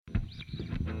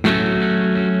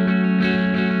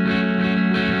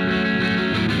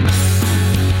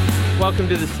welcome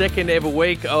to the second ever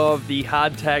week of the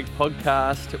Hard Tag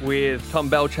podcast with Tom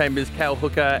Bellchambers, Cale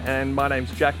Hooker, and my name's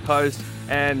Jack Post.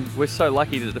 And we're so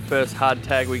lucky that the first hard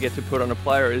tag we get to put on a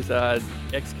player is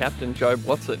ex-captain Jobe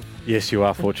Watson. Yes, you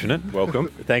are fortunate. Welcome.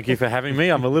 Thank you for having me.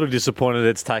 I'm a little disappointed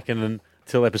it's taken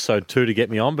until episode 2 to get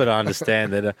me on, but I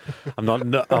understand that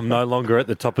I'm no longer at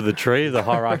the top of the tree, the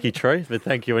hierarchy tree, but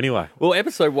thank you anyway. Well,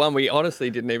 episode 1, we honestly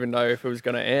didn't even know if it was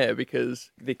going to air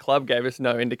because the club gave us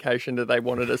no indication that they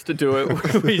wanted us to do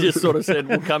it. We just sort of said,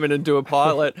 we'll come in and do a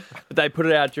pilot, but they put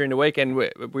it out during the week, and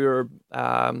we were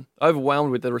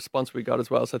overwhelmed with the response we got as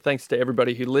well. So thanks to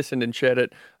everybody who listened and shared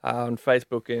it on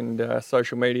Facebook and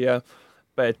social media.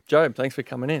 But Jobe, thanks for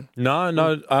coming in.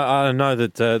 No, I know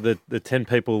that the 10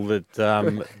 people that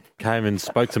came and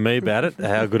spoke to me about it,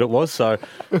 how good it was. So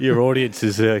your audience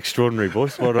is extraordinary,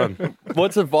 boys. Well done.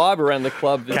 What's the vibe around the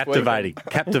club this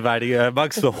Captivating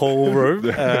amongst the hall room.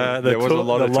 There was a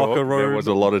lot of locker room. There was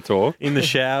a lot of talk. In the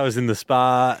showers, in the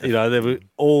spa. You know, there were,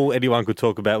 all anyone could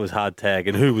talk about was hard tag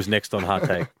and who was next on hard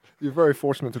tag. You're very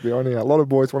fortunate to be on here. A lot of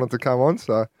boys wanted to come on,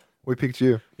 so we picked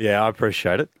you. Yeah, I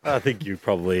appreciate it. I think you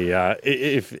probably,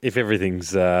 if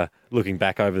everything's looking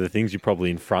back over the things, you're probably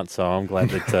in front. So I'm glad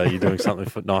that you're doing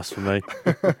something nice for me.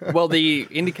 Well, the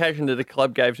indication that the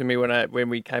club gave to me when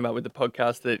we came up with the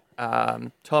podcast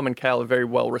that Tom and Cale are very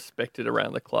well respected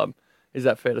around the club. Is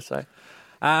that fair to say?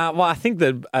 Well, I think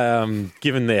that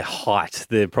given their height,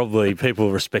 they're probably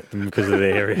people respect them because of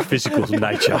their physical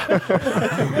nature.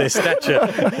 Their stature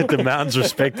demands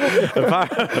respect.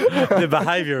 Their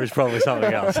behaviour is probably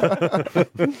something else.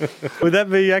 Would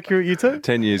that be accurate, you two?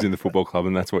 10 years in the football club,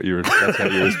 and that's how you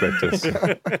respect us.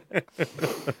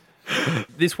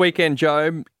 This weekend,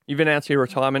 Jobe, you've announced your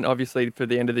retirement, obviously, for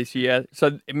the end of this year.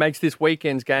 So it makes this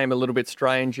weekend's game a little bit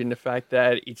strange in the fact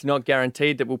that it's not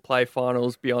guaranteed that we'll play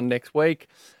finals beyond next week.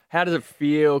 How does it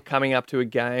feel coming up to a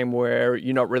game where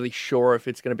you're not really sure if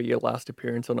it's going to be your last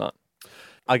appearance or not?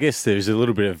 I guess there's a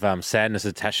little bit of sadness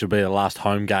attached to be the last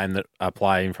home game that I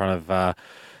play in front of the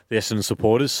Essendon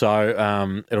supporters.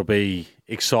 So it'll be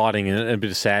exciting and a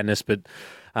bit of sadness, but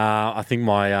I think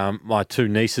my two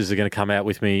nieces are going to come out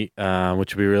with me,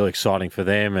 which will be really exciting for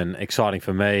them and exciting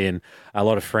for me, and a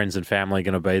lot of friends and family are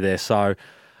going to be there. So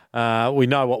we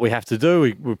know what we have to do.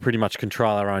 We pretty much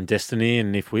control our own destiny,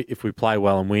 and if we play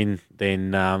well and win,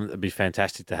 then it'd be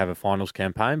fantastic to have a finals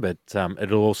campaign. But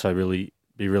it'll also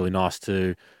be really nice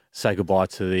to say goodbye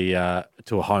to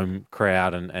a home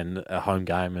crowd and a home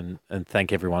game, and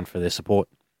thank everyone for their support.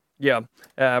 Yeah,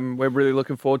 we're really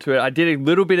looking forward to it. I did a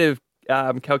little bit of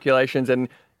calculations, and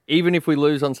even if we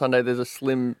lose on Sunday, there's a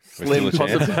slim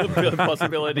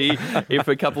possibility if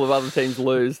a couple of other teams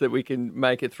lose that we can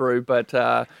make it through.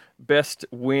 But best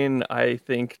win, I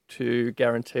think, to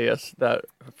guarantee us that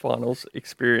finals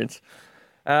experience.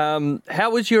 How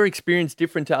was your experience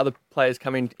different to other players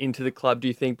coming into the club, do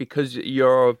you think? Because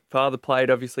your father played,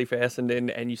 obviously, for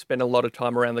Essendon, and you spent a lot of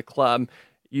time around the club,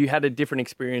 you had a different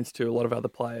experience to a lot of other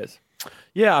players.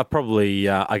 Yeah, probably.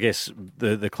 I guess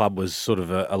the club was sort of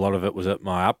a lot of it was at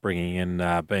my upbringing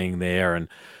and being there, and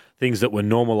things that were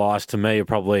normalised to me are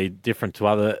probably different to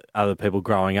other people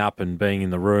growing up and being in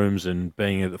the rooms and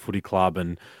being at the footy club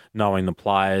and knowing the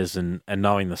players and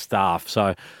knowing the staff.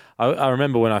 So I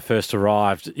remember when I first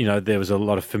arrived, you know, there was a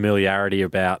lot of familiarity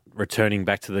about returning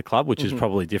back to the club, which is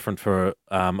probably different for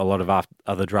a lot of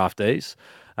other draftees.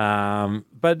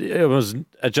 But it was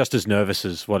just as nervous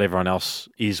as what everyone else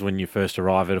is when you first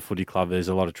arrive at a footy club. There's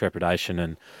a lot of trepidation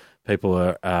and people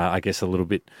are, I guess, a little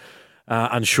bit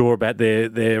unsure about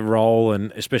their role,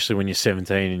 and especially when you're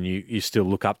 17 and you still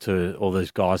look up to all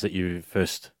those guys that you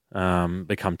first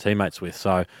become teammates with.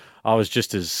 So I was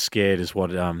just as scared as what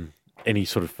any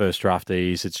sort of first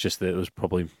draftee is. It's just that it was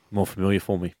probably more familiar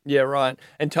for me. Yeah, right.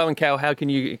 And Tom and Cale, how can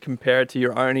you compare it to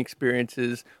your own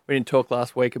experiences? We didn't talk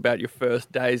last week about your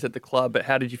first days at the club, but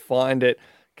how did you find it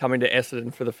coming to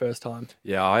Essendon for the first time?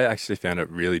 Yeah, I actually found it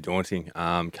really daunting.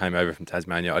 Came over from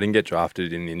Tasmania. I didn't get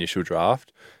drafted in the initial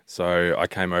draft, so I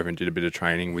came over and did a bit of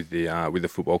training with the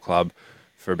football club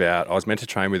I was meant to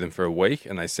train with them for a week,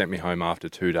 and they sent me home after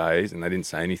 2 days, and they didn't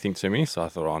say anything to me. So I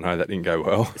thought, oh no, that didn't go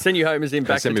well. Send you home as in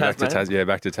back to Tasmania?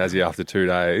 Back to Tassie after 2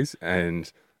 days,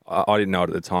 and I didn't know it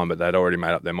at the time, but they'd already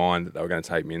made up their mind that they were going to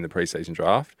take me in the pre-season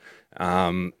draft.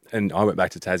 And I went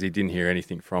back to Tassie, didn't hear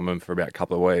anything from them for about a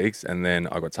couple of weeks, and then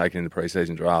I got taken in the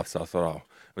pre-season draft. So I thought,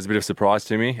 it was a bit of a surprise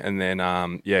to me, and then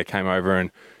came over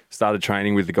and started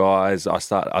training with the guys.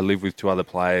 I lived with 2 other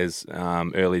players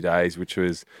early days, which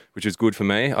was good for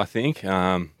me, I think.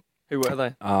 And Who were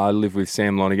they? I live with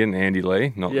Sam Lonigan and Andy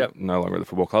Lee, no longer at the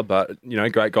football club, but,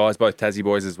 great guys, both Tassie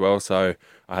boys as well, so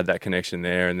I had that connection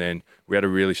there. And then we had a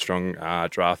really strong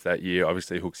draft that year.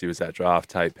 Obviously, Hooksy was that draft,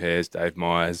 Tate Pears, Dave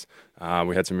Myers.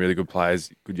 We had some really good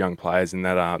players, good young players, and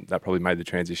that probably made the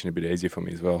transition a bit easier for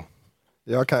me as well.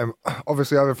 Yeah, I came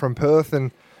obviously over from Perth,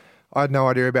 and I had no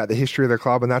idea about the history of the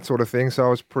club and that sort of thing, so I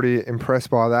was pretty impressed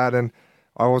by that. And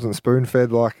I wasn't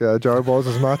spoon-fed like Jobe was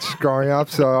as much growing up,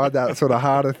 so I had that sort of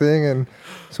harder thing and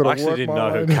sort of I actually didn't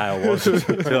know who Cale was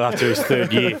until after his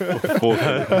third year.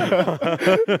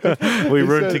 We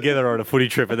roomed together on a footy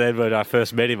trip, and then when I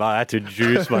first met him, I had to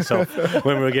introduce myself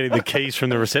when we were getting the keys from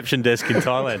the reception desk in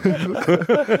Thailand.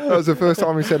 That was the first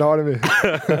time he said hi to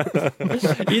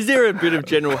me. Is there a bit of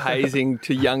general hazing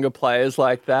to younger players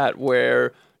like that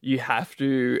where you have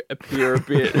to appear a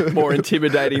bit more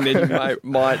intimidating than you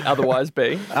might otherwise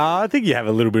be? I think you have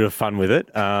a little bit of fun with it,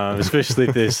 especially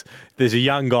if there's a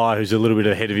young guy who's a little bit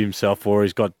ahead of himself, or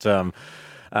he's got,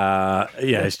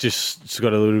 it's just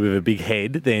got a little bit of a big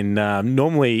head. Then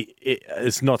normally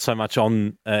it's not so much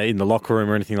on in the locker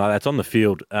room or anything like that. It's on the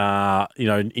field,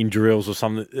 in drills or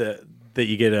something. That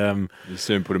you get, you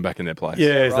soon put them back in their place.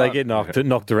 Yeah, right. They get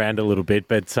knocked around a little bit,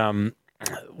 but.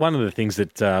 One of the things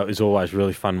that is always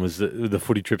really fun was the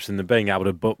footy trips and the being able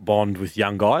to bond with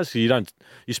young guys. So you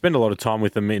spend a lot of time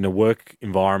with them in a work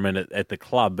environment at the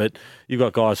club, but you've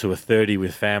got guys who are 30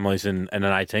 with families and an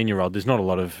 18-year-old. There's not a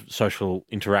lot of social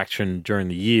interaction during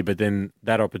the year, but then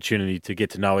that opportunity to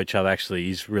get to know each other actually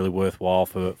is really worthwhile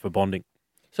for bonding.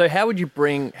 So how would you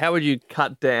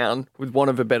cut down, with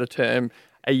want of a better term,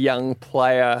 a young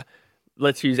player?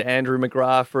 Let's use Andrew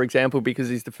McGrath, for example, because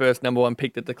he's the first number one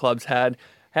pick that the club's had.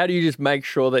 How do you just make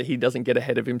sure that he doesn't get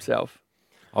ahead of himself?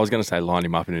 I was going to say line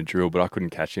him up in a drill, but I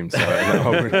couldn't catch him, so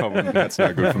that's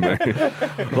no good for me.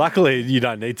 Luckily, you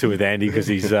don't need to with Andy because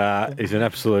he's an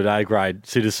absolute A-grade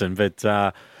citizen. But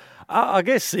I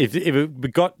guess if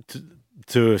it got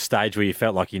to a stage where you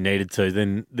felt like you needed to,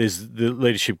 then there's the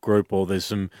leadership group, or there's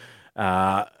some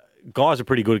guys are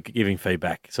pretty good at giving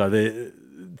feedback. So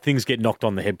things get knocked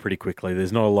on the head pretty quickly.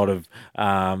 There's not a lot of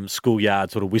schoolyard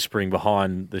sort of whispering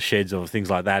behind the sheds or things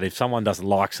like that. If someone doesn't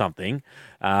like something,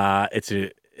 it's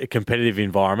a competitive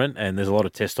environment and there's a lot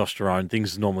of testosterone.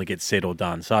 Things normally get said or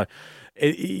done. So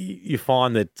you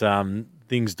find that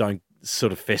things don't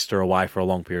sort of fester away for a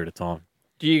long period of time.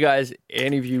 Do you guys,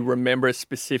 any of you, remember a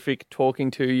specific talking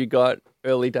to you got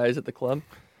early days at the club?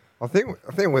 I think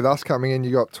with us coming in,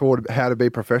 you got taught how to be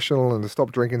professional and to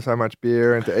stop drinking so much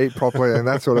beer and to eat properly and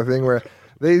that sort of thing, where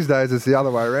these days it's the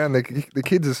other way around. The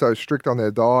kids are so strict on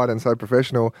their diet and so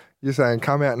professional. You're saying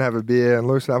come out and have a beer and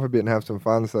loosen up a bit and have some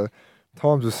fun. So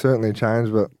times have certainly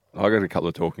changed, but I got a couple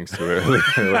of talkings to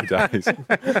early days.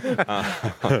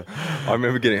 I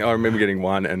remember getting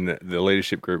one, and the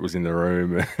leadership group was in the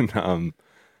room, and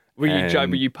Were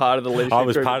you part of the leadership group? I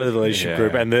was part of the leadership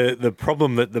group, and the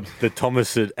problem that the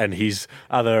Thomas and his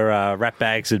other rat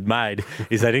bags had made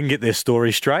is they didn't get their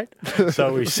story straight,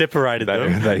 so we separated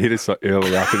them. They hit us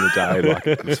early up in the day, like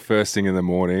it was first thing in the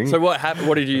morning. So what happened?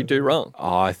 What did you do wrong?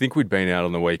 I think we'd been out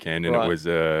on the weekend, and it was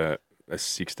a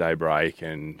 6-day break,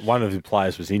 and one of the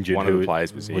players was injured.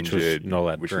 Which was not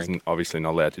allowed to drink. Was obviously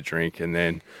not allowed to drink, and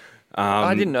then.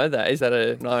 I didn't know that. Is that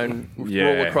a known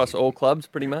rule across all clubs,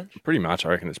 pretty much? Pretty much. I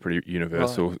reckon it's pretty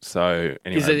universal. Right. So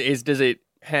anyway, does it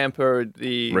hamper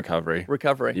the recovery? Yeah,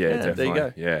 definitely. There you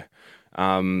go. Yeah.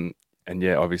 And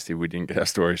obviously we didn't get our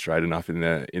story straight enough in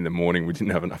the morning. We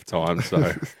didn't have enough time,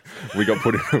 so we got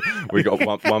put. We got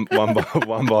one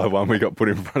by one. We got put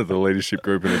in front of the leadership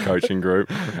group and the coaching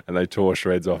group, and they tore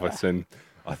shreds off us. And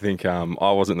I think I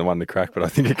wasn't the one to crack, but I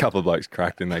think a couple of blokes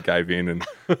cracked and they gave in and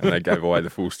they gave away the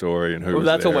full story and who was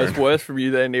that's there. almost worse from you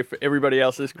than if everybody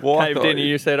else has caved in and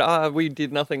you said, we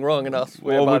did nothing wrong and us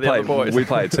the other boys. We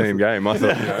played a team game. I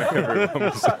thought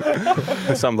everyone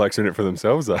was, some blokes in it for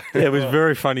themselves though. Yeah, it was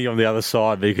very funny on the other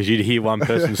side because you'd hear one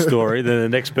person's story, then the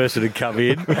next person would come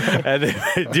in and then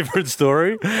a different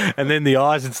story, and then the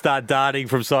eyes would start darting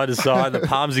from side to side, the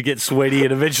palms would get sweaty,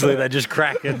 and eventually they just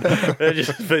crack and they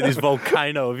just be this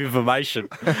volcano of information.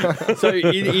 So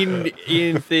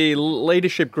in the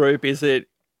leadership group, is it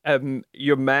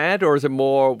you're mad, or is it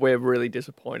more we're really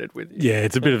disappointed with you? Yeah,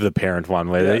 it's a bit of the parent one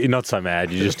where you're not so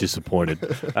mad, you're just disappointed.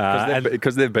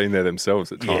 Because they've been there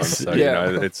themselves at times. Yes. So,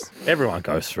 it's everyone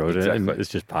goes through it, and it's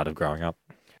just part of growing up.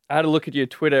 I had a look at your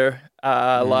Twitter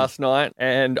last night,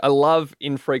 and I love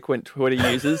infrequent Twitter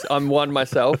users. I'm one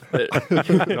myself.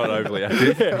 Not overly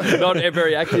active. Yeah, not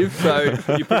very active. So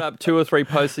you put up 2 or 3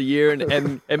 posts a year,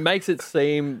 and it makes it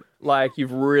seem like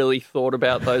you've really thought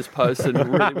about those posts and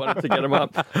really wanted to get them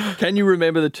up. Can you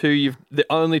remember the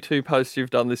only 2 posts you've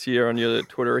done this year on your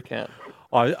Twitter account?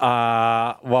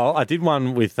 I did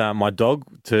one with my dog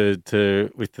with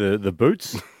the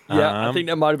boots. Yeah, I think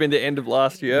that might have been the end of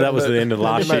last year. That was the end of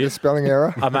last year. You made a spelling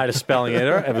error. I made a spelling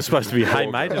error. It was supposed to be "Hey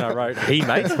mate," and I wrote "He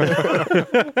mate."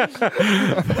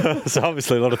 So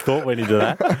obviously a lot of thought went into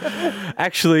that.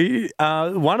 Actually,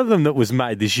 one of them that was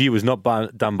made this year was not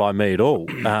done by me at all.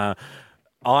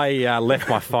 I left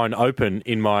my phone open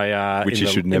in my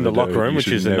in the locker room, which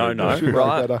is a no-no.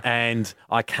 Right. And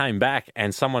I came back,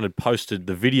 and someone had posted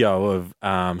the video of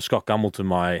Scott Gumbleton,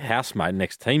 my housemate,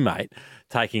 next teammate,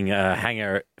 taking a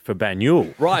hanger for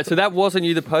Banyule. Right, so that wasn't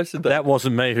you that posted that? That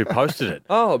wasn't me who posted it.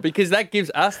 Oh, because that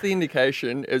gives us the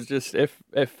indication as just a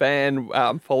fan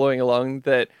following along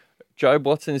that Jobe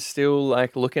Watson is still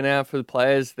like looking out for the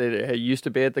players that used to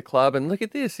be at the club. And look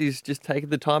at this. He's just taken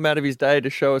the time out of his day to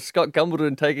show us Scott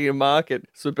Gumbleton taking a mark at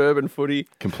suburban footy.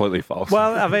 Completely false.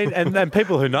 Well, I mean, and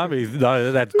people who know me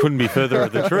know that couldn't be further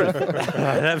of the truth. I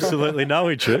had absolutely no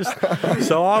interest.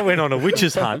 So I went on a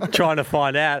witch's hunt trying to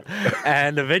find out.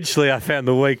 And eventually I found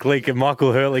the weak link, and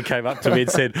Michael Hurley came up to me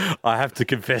and said, I have to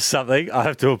confess something. I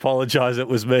have to apologise. It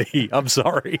was me. I'm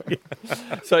sorry.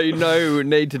 So you no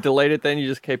need to delete it then. You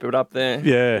just keep it up there.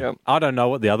 Yeah. Yep. I don't know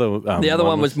what the other the other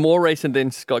one was more recent than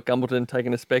Scott Gumbleton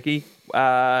taking a specky.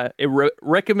 A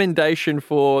recommendation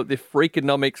for the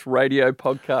Freakonomics radio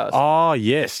podcast. Oh,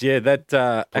 yes. Yeah, that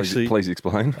Please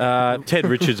explain. Ted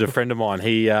Richards, a friend of mine,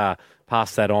 he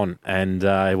passed that on, and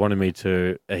he wanted me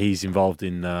to. He's involved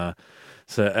in a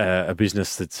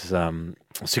business that's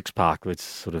Six Park, it's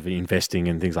sort of investing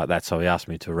and things like that. So he asked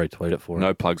me to retweet it for him.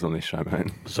 No plugs on this show, mate.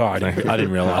 Sorry, I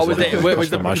didn't realise. Was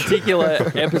the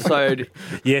particular episode?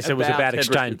 Yes, it was about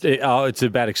exchange. It's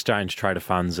about exchange traded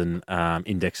funds and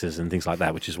indexes and things like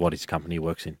that, which is what his company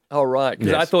works in. Oh, right.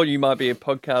 Because I thought you might be a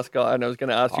podcast guy, and I was going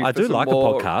to ask you. I do like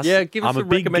more. a podcast. Yeah, give us some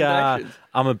recommendations.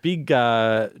 I'm a big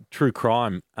true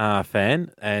crime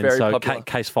fan, and very so popular.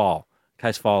 Case File.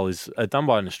 Case File is done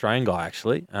by an Australian guy,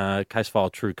 actually. Case File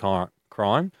True Crime.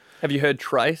 Have you heard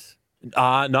Trace?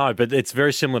 No, but it's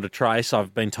very similar to Trace.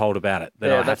 I've been told about it.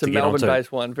 That's a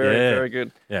Melbourne-based one. Very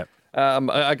good. Yeah.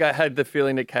 I had the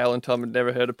feeling that Cale and Tom had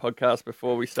never heard a podcast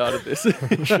before we started this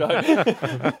show.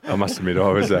 I must admit, I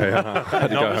was I had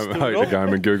to go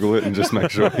home and Google it and just make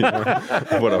sure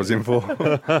what I was in for.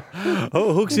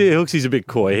 Hooksy's a bit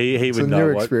coy. He would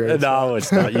know what. Experience. No, it's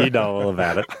not. You know all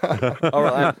about it. All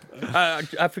right.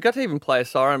 I forgot to even play a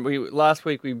siren. Last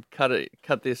week we cut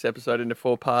this episode into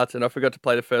 4 parts, and I forgot to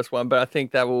play the first one. But I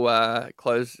think that will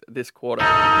close this quarter.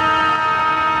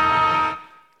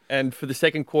 And for the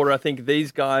second quarter, I think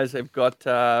these guys have got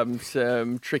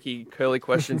some tricky, curly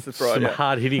questions to throw at you. Some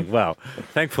hard hitting. Well,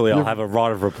 thankfully, I'll have a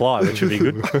right of reply, which would be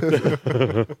good.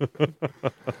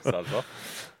 Starts off.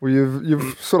 Well,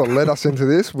 you've sort of led us into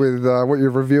this with what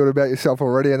you've revealed about yourself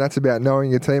already, and that's about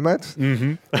knowing your teammates.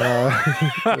 Mm-hmm.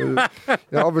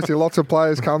 Obviously, lots of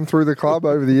players come through the club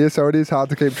over the years, so it is hard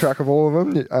to keep track of all of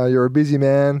them. You're a busy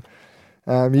man.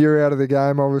 You're out of the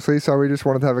game, obviously, so we just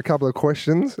wanted to have a couple of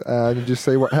questions and just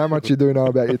see how much you do know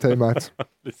about your teammates.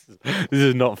 This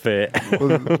is not fair.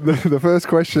 Well, the first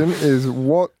question is,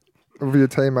 what of your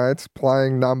teammates'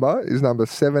 playing number is number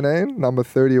 17, number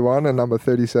 31, and number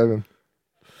 37?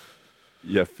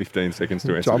 You have 15 seconds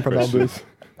to answer Jumping the question. numbers.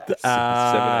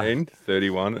 17,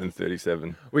 31, and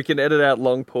 37. We can edit out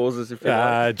long pauses if you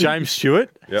like. James Stewart,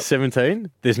 Yep.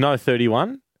 17. There's no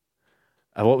 31.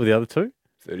 What were the other two?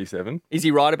 37. Is he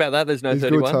right about that? There's no He's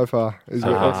 31? good so far. He's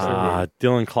good.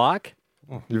 Dylan Clark.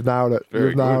 You've nailed it.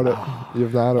 Very You've nailed good. it.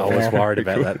 You've nailed it. I was Wow. worried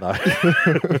about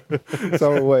that, though.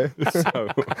 So are we.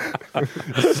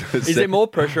 Is there more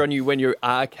pressure on you when you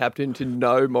are captain to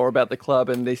know more about the club,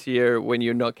 and this year when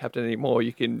you're not captain anymore,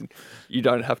 you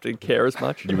don't have to care as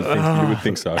much? You would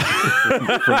think so.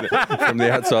 From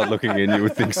the outside looking in, you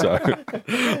would think so.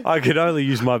 I could only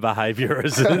use my behaviour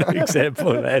as an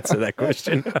example to answer that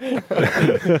question.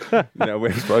 Now,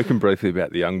 we've spoken briefly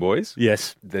about the young boys.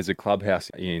 Yes. There's a clubhouse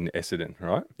in Essendon,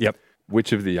 right? Yep.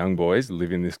 Which of the young boys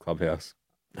live in this clubhouse?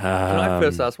 Can I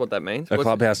first ask what that means? A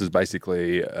clubhouse is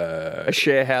basically a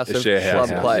share house of share house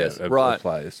club players. of Right.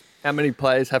 players. How many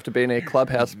players have to be in a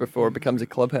clubhouse before it becomes a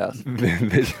clubhouse?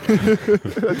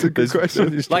 That's a good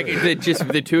question. Like, just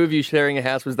the two of you sharing a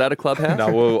house, was that a clubhouse?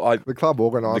 No, well, The club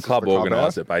organises the club clubhouse.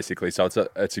 organise it basically, so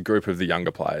it's a group of the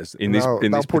younger players.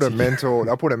 They'll put a mentor.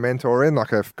 They'll put a mentor in,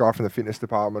 like a guy from the fitness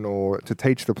department, or to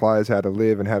teach the players how to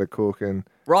live and how to cook and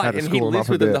Right, how to and he school lives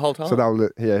them up with a them bit. the whole time? So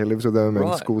he lives with them and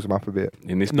Right. schools them up a bit.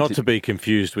 In this Not to be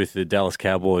confused with the Dallas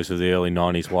Cowboys of the early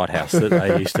 90s White House that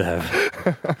they used to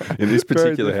have. in this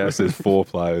particular house, there's 4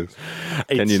 players.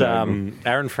 Can It's you name them?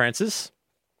 Aaron Francis,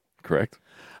 Correct.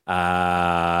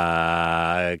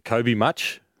 Kobe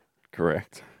Much,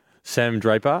 Correct. Sam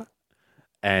Draper,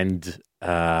 and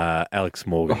Alex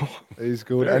Morgan. He's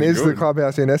good. Very And is the good.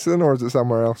 clubhouse in Essendon or is it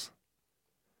somewhere else?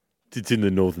 It's in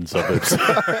the northern suburbs.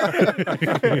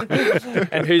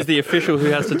 And who's the official who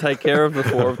has to take care of the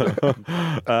 4 of them?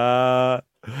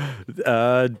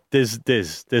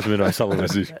 Desmond O'Sullivan.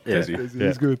 Desi.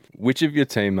 He's good. Which of your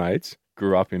teammates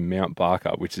grew up in Mount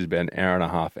Barker, which is about an hour and a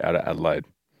half out of Adelaide?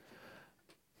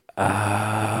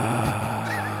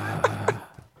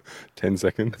 10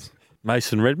 seconds.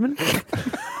 Mason Redmond.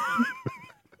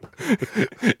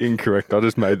 Incorrect. I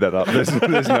just made that up. There's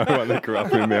no one that grew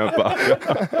up in Mount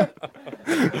Barker.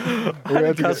 I had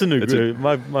a cousin who grew.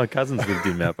 My cousins lived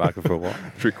in Mount Barker for a while.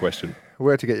 Trick question.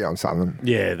 Where to get you on something?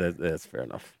 Yeah, that's fair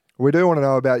enough. We do want to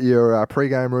know about your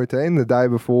pre-game routine the day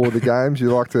before the games.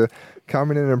 You like to come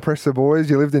in and impress the boys.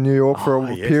 You lived in New York for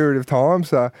a period of time,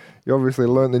 so you obviously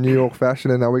learnt the New York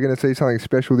fashion. And are we going to see something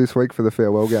special this week for the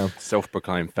farewell game?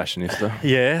 Self-proclaimed fashionista.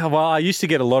 Yeah, well, I used to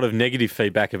get a lot of negative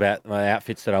feedback about my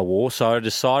outfits that I wore, so I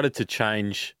decided to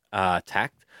change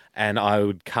tact, and I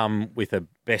would come with a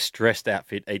best dressed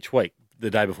outfit each week,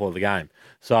 the day before the game.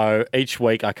 So each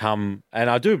week I come and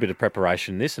I do a bit of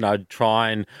preparation in this, and I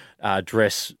try and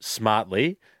dress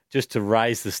smartly just to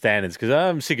raise the standards, because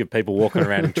I'm sick of people walking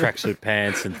around in tracksuit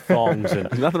pants and thongs and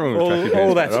There's nothing wrong with all tracky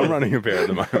pants. that. I'm running a pair at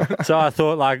the moment. So I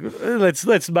thought, like,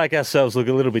 let's make ourselves look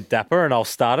a little bit dapper, and I'll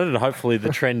start it, and hopefully the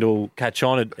trend will catch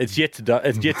on. It's yet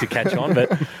to catch on, but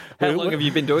How long have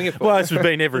you been doing it for? well, this has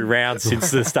been every round since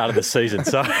the start of the season,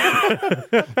 so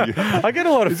I get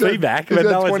a lot of feedback. He's But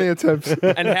had no 20 one's, attempts.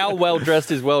 And how well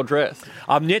dressed is well dressed?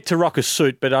 I'm yet to rock a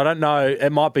suit, but I don't know.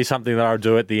 It might be something that I'll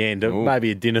do at the end,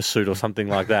 maybe a dinner suit or something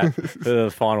like that for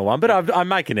the final one. But I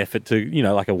make an effort to,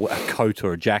 like a coat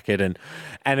or a jacket, and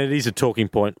it is a talking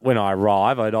point when I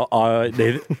arrive. I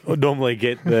normally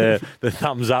get the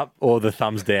thumbs up or the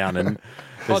thumbs down, and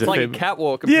It's like a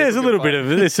catwalk. yeah,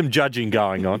 there's some judging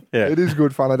going on. Yeah. It is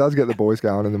good fun. It does get the boys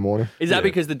going in the morning. Is that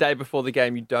because the day before the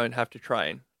game you don't have to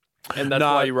train? And that's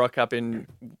No. why you rock up in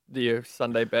the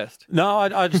Sunday best? No,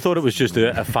 I just thought it was just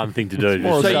a fun thing to do.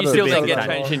 more So Saturday- you still then Saturday get night.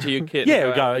 changed into your kit?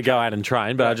 Yeah, go out and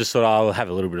train, but I just thought I'll have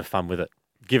a little bit of fun with it,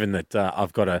 given that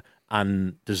I've got a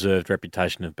undeserved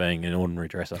reputation of being an ordinary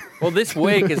dresser. Well, this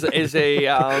week is a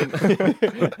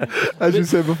As you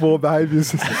said before, behaviours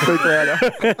speak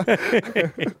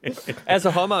louder. as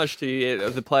a homage to you,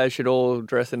 the players should all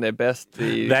dress in their best.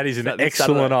 That is an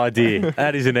excellent idea.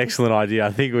 That is an excellent idea.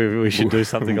 I think we should do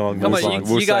something along Come those on,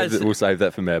 lines. you guys- we'll save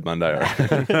that for Mad Monday.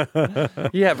 Right?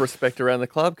 You have respect around the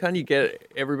club. Can't you get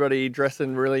everybody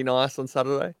dressing really nice on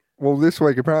Saturday? Well, this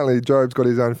week, apparently, Jobe's got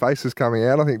his own faces coming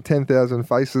out. I think 10,000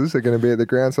 faces are going to be at the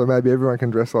ground, so maybe everyone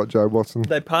can dress like Jobe Watson.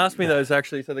 They passed me those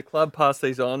actually, so the club passed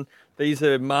these on. These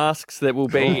are masks that will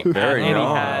be very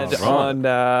had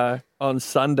nice. on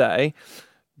Sunday.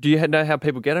 Do you know how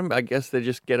people get them? I guess they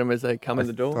just get them as they come in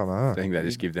the I door. don't know. I think they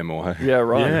just give them away. Yeah,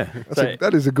 right. Yeah. So,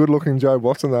 That is a good-looking Jobe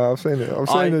Watson, though. I've seen it. I've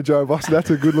seen a Jobe Watson.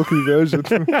 That's a good-looking version.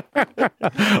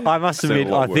 I must Seen a admit,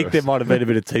 lot I think worse. there might have been a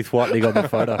bit of teeth whitening on the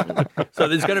photo. so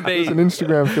there's going to be There's an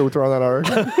Instagram filter on that, I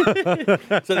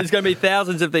reckon. so there's going to be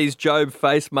thousands of these Jobe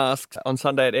face masks on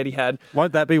Sunday at Etihad.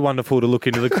 Won't that be wondrful to look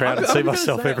into the crowd and see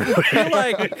myself everywhere? I feel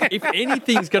like if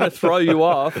anything's going to throw you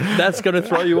off, that's going to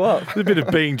throw you off. There's a bit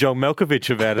of being John Malkovich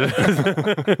about it.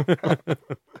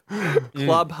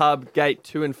 Club Hub Gate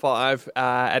 2 and 5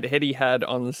 at Etihad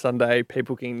on Sunday.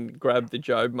 People can grab the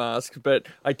Jobe masks, but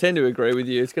I tend to agree with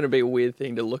you. It's going to be a weird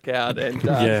thing to look at, and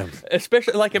Yeah.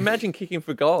 especially like imagine kicking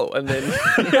for goal, and then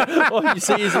all you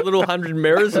see is a little 100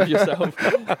 mirrors of yourself.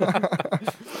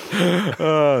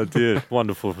 Oh, dear.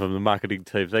 Wonderful from the marketing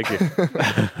team. Thank you.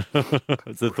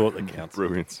 It's the thought that counts.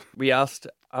 Brilliant. We asked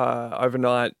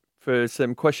overnight for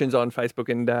some questions on Facebook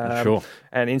and Sure.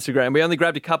 and Instagram. We only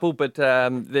grabbed a couple, but there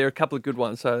are a couple of good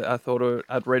ones, so I thought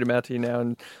I'd read them out to you now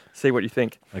and see what you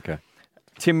think. Okay.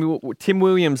 Tim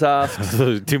Williams asks,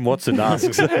 Tim Watson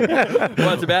asks.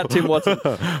 well, it's about Tim Watson.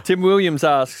 Tim Williams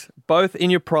asks, both in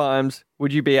your primes,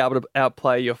 would you be able to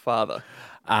outplay your father?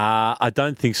 I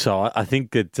don't think so. I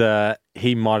think that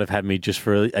he might have had me just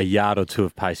for a yard or two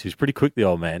of pace. He was pretty quick, the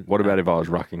old man. What about if I was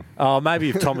rucking? Oh, maybe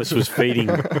if Thomas was feeding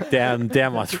down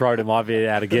my throat, I might be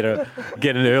able to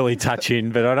get an early touch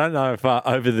in. But I don't know if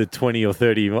over the 20 or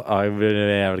 30, I would be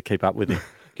able to keep up with him.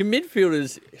 Can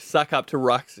midfielders suck up to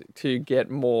rucks to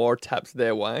get more taps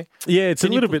their way? Yeah, it's a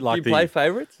little bit like do you play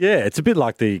favourites? Yeah, it's a bit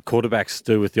like the quarterbacks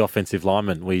do with the offensive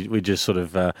linemen. We just sort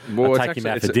of take him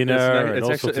out for dinner and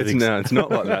all sorts of things. No, it's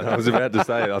not like that. I was about to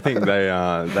say, I think they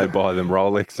buy them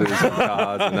Rolexes and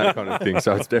cars and that kind of thing.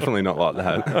 So it's definitely not like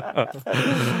that.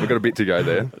 We've got a bit to go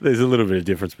there. There's a little bit of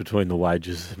difference between the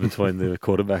wages between the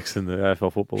quarterbacks and the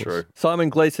AFL footballers. True. Simon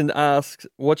Gleeson asks,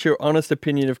 "What's your honest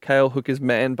opinion of Cale Hooker's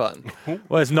man bun?"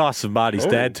 Well, it's nice of Marty's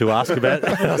dad to ask about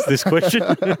us this question.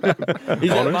 Is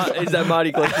that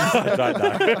Marty Gleeson? I don't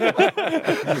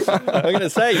know. I'm going to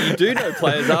say you do know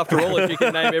players after all. If you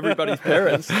can name everybody's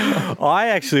parents, I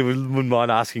actually wouldn't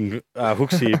mind asking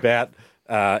Hooksy about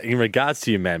in regards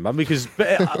to your man bun, because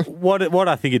what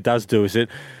I think it does do is it.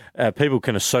 People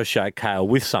can associate Cale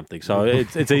with something, so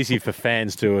it's easy for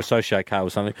fans to associate Cale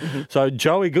with something. So,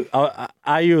 Joey,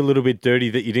 are you a little bit dirty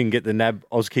that you didn't get the NAB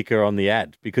Auskicker on the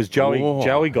ad? Because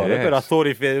Joey got it, but I thought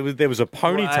if there was a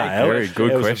ponytail, very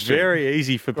good it was question. very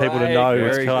easy for people to know it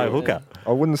was Cale Hooker.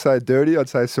 I wouldn't say dirty, I'd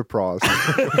say surprise.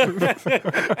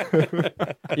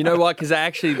 You know what? Because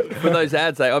actually, for those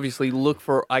ads, they obviously look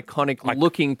for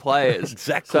iconic-looking players.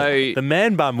 Exactly. So The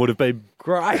man bun would have been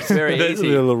great. Very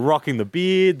easy. Rocking the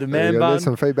beard, the man bun. There's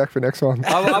some feedback for next one.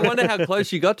 I wonder how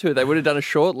close you got to it. They would have done a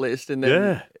short list, and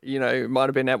then it might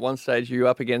have been at one stage you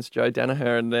up against Joe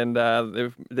Danaher, and then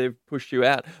they've pushed you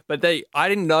out. But I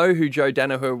didn't know who Joe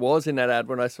Danaher was in that ad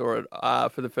when I saw it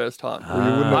for the first time.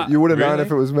 Well, you would have known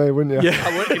if it was me, wouldn't you?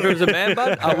 Yeah. If it was a man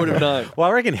bun, I would have known. Well,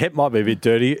 I reckon Hep might be a bit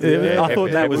dirty. I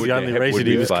thought that was the only reason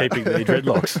he was keeping the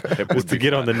dreadlocks, was to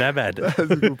get on the NAB ad. That's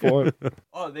a good point.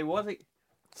 Oh, there was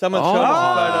someone showed us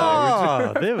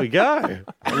a photo. Oh, there we go.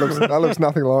 That looks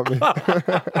nothing like me.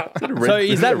 So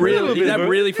is that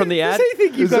really from the ad? Does he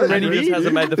think you've got a red He just beard?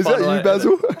 hasn't made the Is that final you,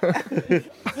 Basil?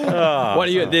 One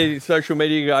of you, the social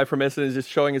media guy from Essendon is just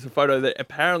showing us a photo that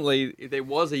apparently there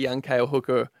was a young Cale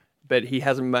Hooker, but he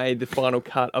hasn't made the final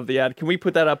cut of the ad. Can we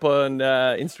put that up on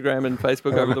Instagram and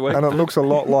Facebook over the week? And it looks a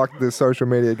lot like the social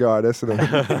media guy at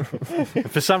Essendon.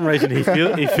 For some reason, he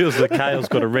feels that Cale's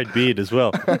got a red beard as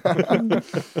well.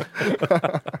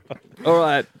 All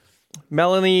right.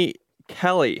 Melanie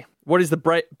Kelly, what is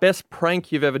the best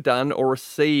prank you've ever done or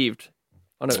received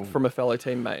from a fellow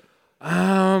teammate?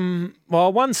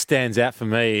 Well, one stands out for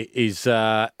me is,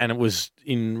 and it was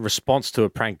in response to a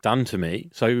prank done to me.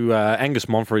 So Angus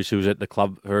Monfries, who was at the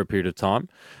club for a period of time,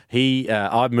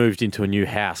 I moved into a new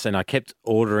house and I kept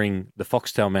ordering the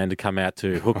Foxtel man to come out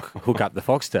to hook up the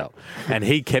Foxtel, and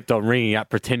he kept on ringing up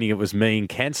pretending it was me and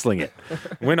cancelling it.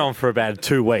 Went on for about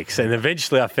 2 weeks, and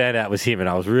eventually I found out it was him, and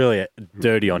I was really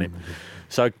dirty on him.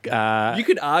 So you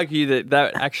could argue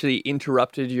that actually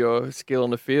interrupted your skill on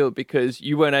the field because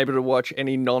you weren't able to watch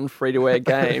any non-free-to-air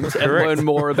games and learn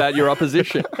more about your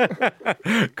opposition.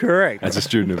 Correct. As a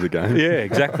student of the game. Yeah,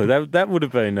 exactly. That would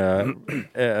have been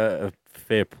a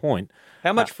fair point.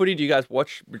 How much footy do you guys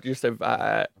watch just of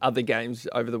other games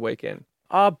over the weekend?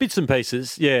 Bits and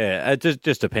pieces, yeah. It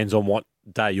just depends on what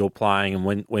day you're playing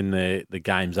and when the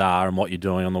games are and what you're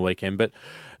doing on the weekend. But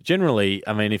generally,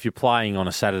 I mean, if you're playing on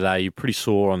a Saturday, you're pretty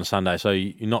sore on the Sunday, so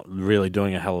you're not really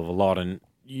doing a hell of a lot. And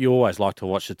you always like to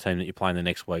watch the team that you're playing the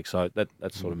next week. So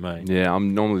that's sort of me. Yeah,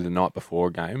 I'm normally the night before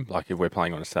a game. Like if we're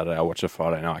playing on a Saturday, I watch a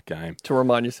Friday night game. To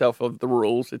remind yourself of the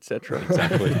rules, etc.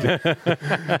 Exactly.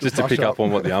 Just to pick up on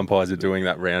what the umpires are doing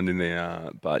that round in there.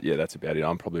 But yeah, that's about it.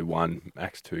 I'm probably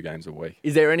max 2 games a week.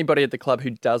 Is there anybody at the club who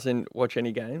doesn't watch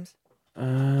any games?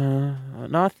 No,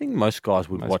 I think most guys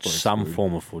would watch some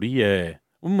form of footy, yeah.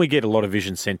 When we get a lot of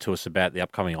vision sent to us about the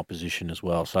upcoming opposition as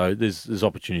well, so there's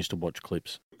opportunities to watch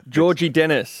clips. Georgie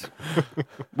Dennis,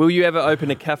 will you ever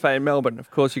open a cafe in Melbourne? Of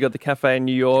course, you got the cafe in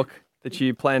New York that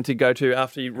you plan to go to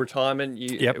after your retirement.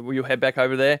 Will you head back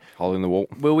over there? Hole in the wall.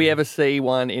 Will we ever see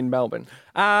one in Melbourne?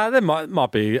 There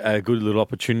might be a good little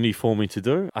opportunity for me to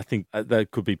do. I think that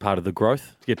could be part of the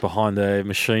growth, to get behind the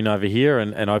machine over here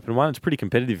and open one. It's pretty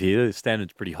competitive here. The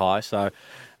standard's pretty high, so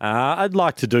I'd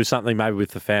like to do something maybe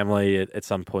with the family at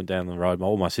some point down the road.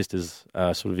 All my sisters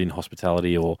are sort of in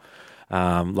hospitality or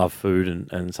love food,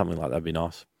 and something like that would be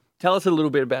nice. Tell us a little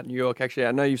bit about New York, actually.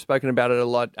 I know you've spoken about it a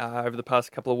lot over the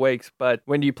past couple of weeks, but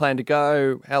when do you plan to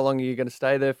go? How long are you going to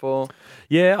stay there for?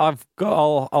 Yeah,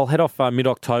 I'll head off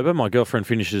mid-October. My girlfriend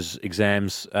finishes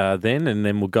exams then, and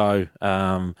then we'll go.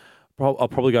 I'll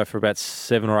probably go for about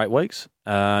 7 or 8 weeks.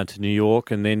 to New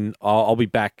York, and then I'll be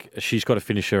back. She's got to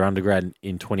finish her undergrad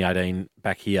in 2018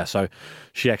 back here. So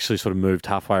she actually sort of moved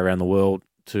halfway around the world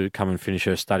to come and finish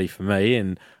her study for me,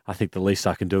 and I think the least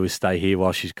I can do is stay here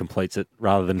while she completes it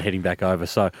rather than heading back over.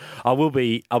 So I'll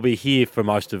be here for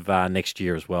most of next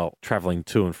year as well, travelling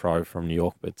to and fro from New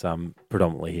York, but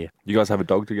predominantly here. You guys have a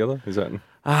dog together? Is that...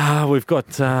 We've got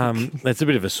it's a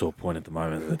bit of a sore point at the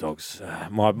moment, the dogs.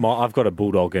 I've got a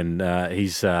bulldog, and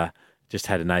he's just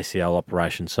had an ACL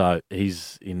operation, so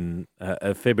he's in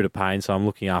a fair bit of pain, so I'm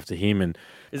looking after him. And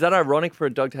is that ironic for a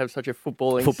dog to have such a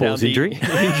football's injury?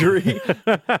 I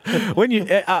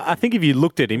think if you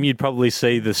looked at him, you'd probably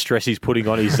see the stress he's putting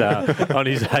on his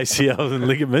ACLs and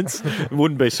ligaments.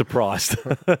 Wouldn't be surprised.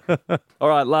 All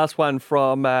right, last one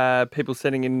from people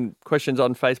sending in questions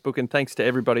on Facebook, and thanks to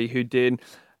everybody who did.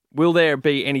 Will there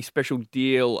be any special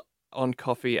deal on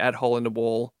coffee at Hole in the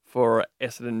Wall for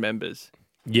Essendon members?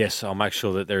 Yes, I'll make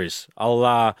sure that there is.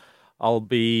 I'll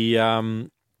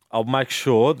make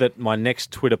sure that my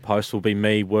next Twitter post will be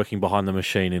me working behind the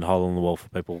machine in Hole in the Wall for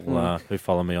people who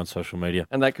follow me on social media.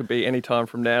 And that could be any time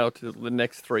from now to the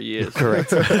next 3 years.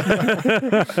 Correct.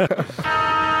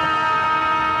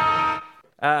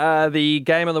 The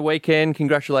game on the weekend,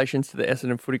 congratulations to the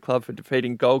Essendon Footy Club for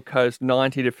defeating Gold Coast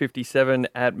 90-57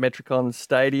 at Metricon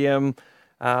Stadium.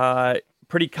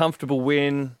 Pretty comfortable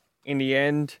win in the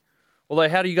end. Although,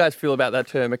 how do you guys feel about that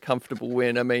term, a comfortable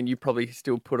win? I mean, you probably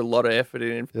still put a lot of effort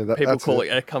in. Yeah, people call it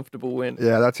a comfortable win.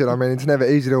 Yeah, that's it. I mean, it's never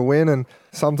easy to win. And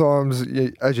sometimes,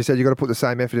 as you said, you've got to put the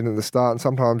same effort in at the start. And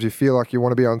sometimes you feel like you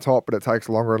want to be on top, but it takes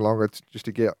longer and longer just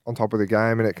to get on top of the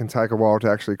game. And it can take a while to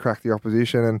actually crack the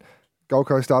opposition. And Gold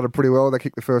Coast started pretty well. They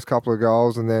kicked the first couple of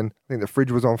goals. And then I think the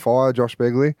fridge was on fire, Josh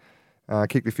Begley.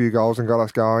 Kicked a few goals and got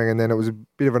us going, and then it was a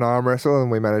bit of an arm wrestle,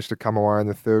 and we managed to come away in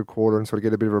the third quarter and sort of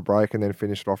get a bit of a break and then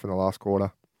finish it off in the last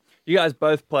quarter. You guys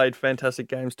both played fantastic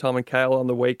games, Tom and Cale, on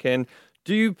the weekend.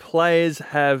 Do players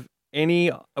have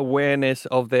any awareness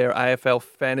of their AFL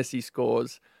fantasy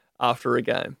scores after a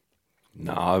game?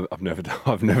 No, I've never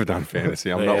done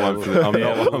fantasy. I'm not one for. I'm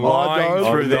lying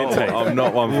through their teeth. I'm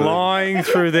not one for lying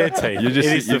through their teeth. It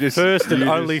is the first and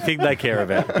only thing they care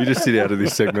about. You just sit out of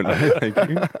this segment, mate. Thank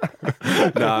you.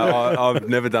 No, I've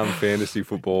never done fantasy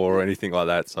football or anything like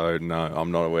that, so no, I'm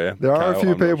not aware. There are a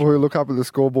few people who look up at the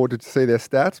scoreboard to see their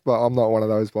stats, but I'm not one of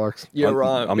those blokes. You're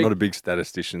right. I'm not a big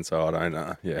statistician, so I don't.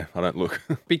 I don't look.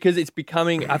 Because it's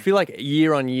becoming. I feel like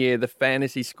year on year, the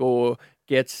fantasy score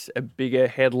gets a bigger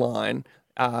headline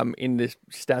in this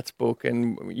stats book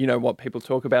and, what people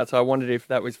talk about. So I wondered if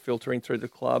that was filtering through the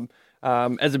club.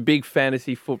 As a big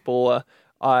fantasy footballer,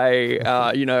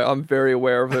 I'm very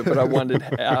aware of it, but I wondered,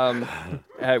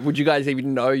 would you guys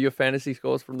even know your fantasy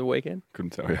scores from the weekend?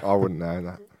 Couldn't tell you. I wouldn't know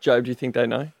that. Jobe, do you think they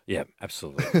know? Yeah,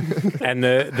 absolutely. And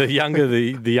the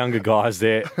younger guys,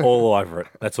 they're all over it.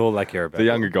 That's all they care about. The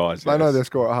younger guys, they know their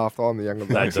score at half time. The younger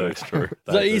guys, they do. It's true.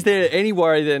 So, is there any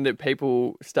worry then that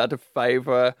people start to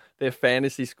favour their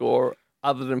fantasy score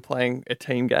other than playing a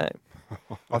team game?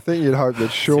 I think you'd hope that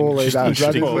surely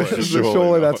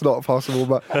that's not possible,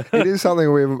 but it is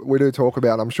something we do talk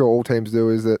about. I'm sure all teams do.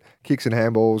 Is that kicks and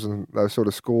handballs and those sort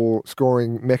of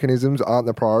scoring mechanisms aren't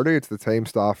the priority. It's the team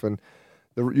stuff, and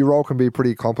your role can be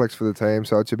pretty complex for the team.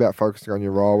 So it's about focusing on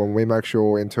your role, and we make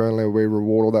sure internally we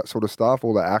reward all that sort of stuff,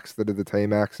 all the acts that are the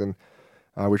team acts, and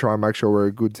we try and make sure we're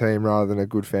a good team rather than a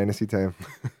good fantasy team.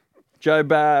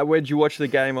 Jobe, where did you watch the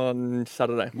game on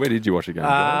Saturday? Where did you watch the game, Jobe?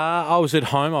 I was at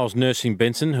home. I was nursing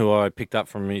Benson, who I picked up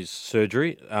from his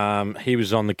surgery. He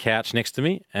was on the couch next to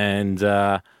me, and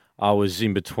I was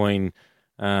in between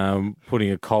putting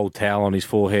a cold towel on his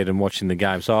forehead and watching the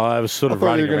game. So I was sort of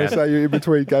running around. You were going to say you're in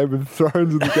between Game of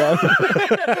Thrones and the game.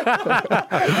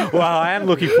 Well, I am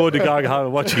looking forward to going home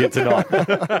and watching it tonight.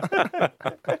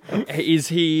 Is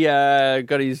he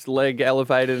got his leg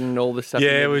elevated and all the stuff?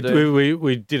 Yeah,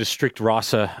 we did a strict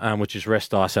RICA, which is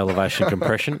rest ice elevation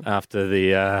compression, after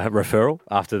the referral,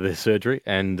 after the surgery.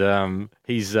 And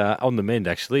he's on the mend,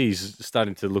 actually. He's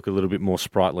starting to look a little bit more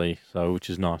sprightly, which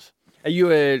is nice. Do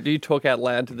you talk out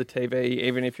loud to the TV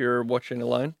even if you're watching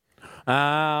alone?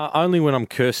 Only when I'm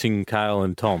cursing Cale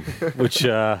and Tom, which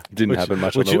didn't happen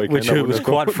much on the weekend. Which was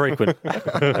quite frequent.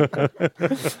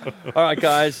 All right,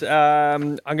 guys.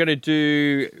 I'm going to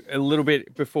do a little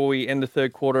bit before we end the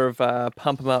third quarter of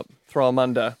pump them up, throw them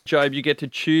under. Jobe, you get to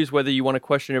choose whether you want a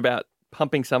question about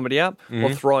pumping somebody up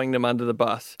or throwing them under the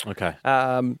bus. Okay.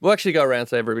 We'll actually go around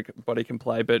so everybody can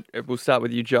play, but we'll start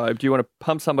with you, Jobe. Do you want to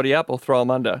pump somebody up or throw them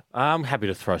under? I'm happy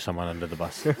to throw someone under the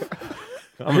bus.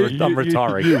 I'm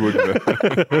retiring. You would.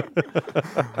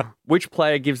 Which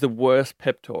player gives the worst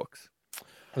pep talks?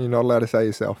 You're not allowed to say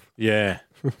yourself. Yeah.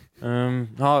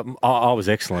 I was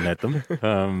excellent at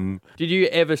them. Did you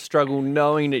ever struggle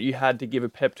knowing that you had to give a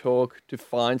pep talk to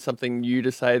find something new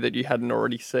to say that you hadn't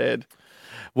already said?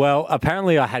 Well,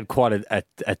 apparently I had quite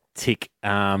a tick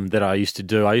that I used to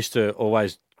do. I used to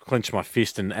always clench my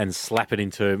fist and slap it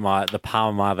into the palm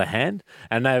of my other hand.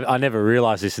 And I never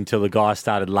realised this until the guys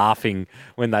started laughing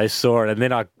when they saw it. And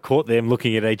then I caught them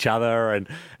looking at each other and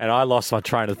I lost my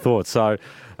train of thought. So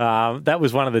that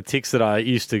was one of the ticks that I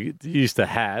used to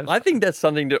have. I think that's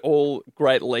something that all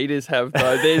great leaders have,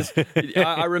 though.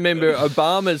 I remember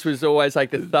Obama's was always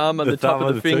like the thumb on the top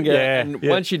of the finger.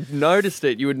 Once you'd noticed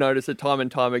it, you would notice it time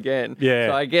and time again. Yeah.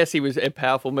 So I guess he was a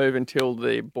powerful move until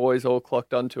the boys all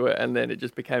clocked onto it, and then it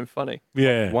just became funny.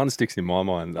 Yeah. One sticks in my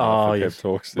mind Oh, for yes. pep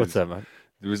talks. What's that, mate?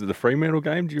 Was it the Fremantle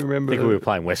game? Do you remember? I think we were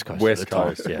playing West Coast. West at the time.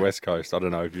 Coast. Yeah. West Coast. I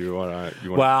don't know if you want to.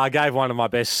 Well, I gave one of my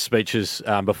best speeches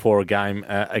before a game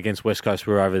against West Coast.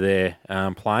 We were over there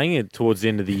playing it towards the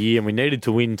end of the year, and we needed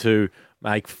to win to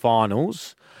make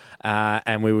finals.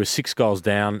 And we were 6 goals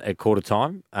down at quarter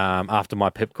time after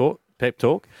my pep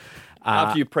talk.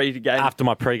 After your pre-game? After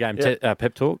my pre-game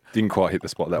pep talk. Didn't quite hit the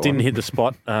spot that one. Didn't hit the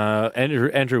spot.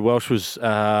 Andrew Welsh was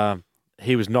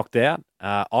he was knocked out.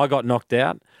 I got knocked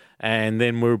out. And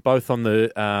then we were both on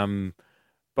the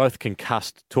both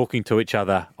concussed, talking to each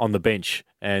other on the bench,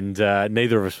 and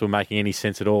neither of us were making any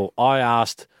sense at all. I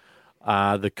asked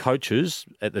the coaches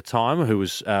at the time,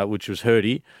 which was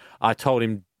Hurdy. I told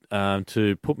him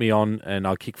to put me on, and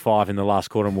I'll kick 5 in the last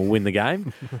quarter, and we'll win the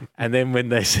game. And then when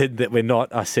they said that we're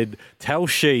not, I said, tell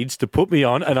Sheeds to put me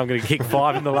on, and I'm going to kick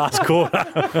 5 in the last quarter.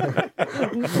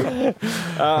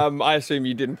 I assume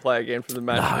you didn't play again for the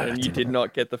match, and you did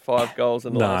not get the 5 goals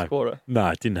in the last quarter. No,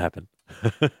 it didn't happen.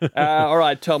 All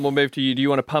right, Tom, we'll move to you. Do you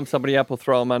want to pump somebody up or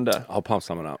throw them under? I'll pump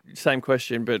someone up. Same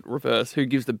question, but reverse. Who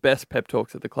gives the best pep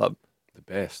talks at the club? The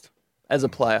best. As a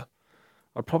player?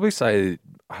 I'd probably say,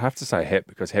 I have to say Hep,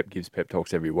 because Hep gives pep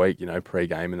talks every week,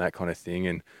 pre-game and that kind of thing.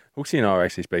 And Hooksy and I were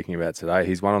actually speaking about today.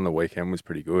 His one on the weekend was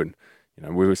pretty good.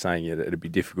 We were saying it'd be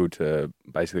difficult to,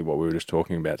 basically what we were just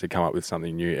talking about, to come up with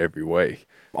something new every week.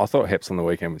 I thought Hep's on the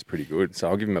weekend was pretty good, so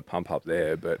I'll give him a pump up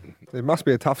there. But it must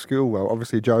be a tough skill. Well,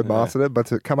 obviously Joe mastered it, but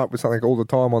to come up with something all the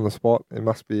time on the spot, it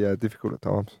must be difficult at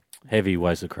times. Heavy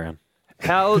weighs the crown.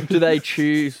 How do they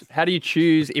choose? How do you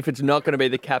choose if it's not going to be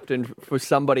the captain for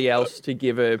somebody else to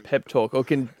give a pep talk? Or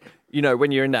can,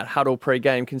 when you're in that huddle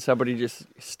pre-game, can somebody just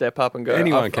step up and go,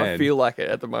 I feel like it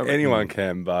at the moment? Anyone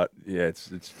can, but yeah,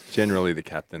 it's generally the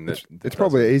captain that it's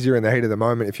probably easier in the heat of the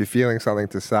moment if you're feeling something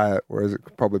to say it, whereas it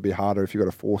could probably be harder if you've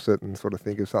got to force it and sort of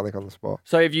think of something on the spot.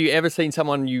 So have you ever seen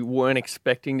someone you weren't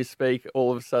expecting to speak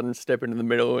all of a sudden step into the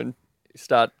middle and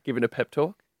start giving a pep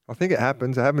talk? I think it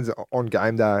happens. It happens on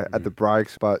game day at the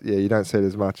breaks, but yeah, you don't see it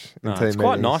as much in team It's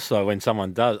quite meetings. nice though when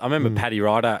someone does. I remember Paddy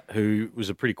Ryder, who was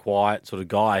a pretty quiet sort of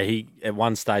guy. He at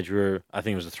one stage I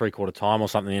think it was a 3/4 time or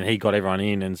something, and he got everyone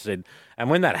in and said. And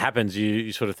when that happens,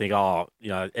 you sort of think,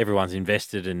 everyone's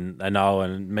invested and they know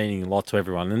and meaning a lot to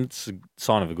everyone, and it's a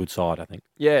sign of a good side, I think.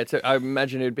 Yeah, I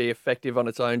imagine it'd be effective on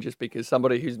its own just because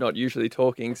somebody who's not usually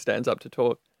talking stands up to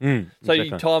talk. So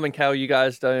exactly. Tom and Cale, you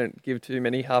guys don't give too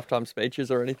many halftime speeches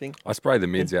or anything? I spray the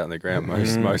mids out in the ground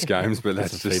most games, but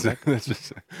that's just a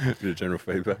bit of general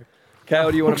feedback. Cale,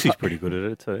 do you want to? He's pretty good at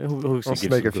it too. I'll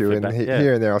sneak a few in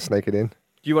here and there. I'll sneak it in.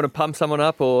 Do you want to pump someone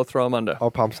up or throw them under?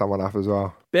 I'll pump someone up as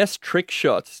well. Best trick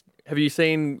shots. Have you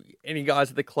seen any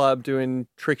guys at the club doing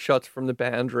trick shots from the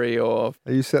boundary or?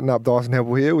 Are you setting up Dyson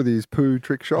Heppel here with his poo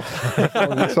trick shots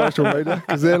on social media?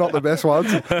 Because they're not the best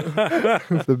ones.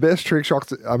 The best trick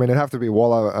shots, it'd have to be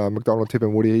Waller, McDonald, Tip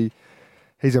and Woody.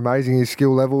 He's amazing, his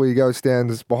skill level. He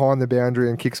stands behind the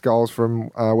boundary and kicks goals from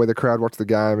where the crowd watch the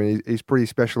game, and he's pretty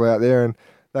special out there. And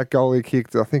that goal he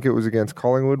kicked, I think it was against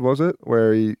Collingwood, was it?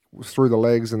 Where he was through the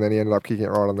legs and then he ended up kicking it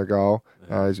right on the goal.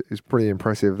 He's pretty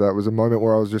impressive. That was a moment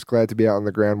where I was just glad to be out on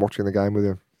the ground watching the game with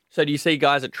him. So do you see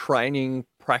guys at training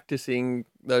practicing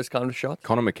those kind of shots?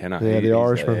 Connor McKenna. The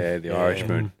Irishman. The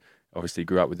Irishman. Obviously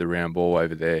grew up with the round ball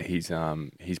over there. He's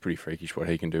pretty freakish what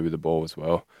he can do with the ball as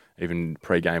well. Even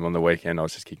pre-game on the weekend, I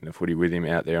was just kicking the footy with him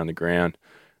out there on the ground.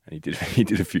 And he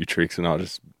did a few tricks, and I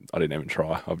didn't even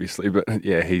try, obviously. But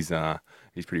yeah, he's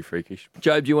pretty freakish.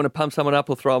 Jobe, do you want to pump someone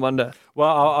up or throw them under? Well,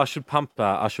 I should pump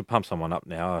someone up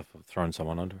now. I've thrown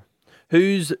someone under.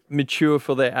 Who's mature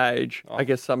for their age? I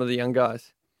guess some of the young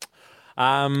guys.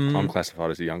 I'm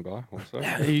classified as a young guy also.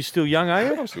 Are you still young, are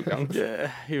you? I'm still young.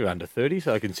 Yeah, you're under 30,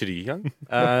 so I consider you young.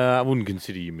 I wouldn't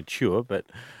consider you mature, but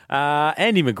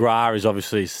Andy McGrath is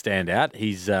obviously a standout.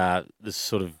 He's this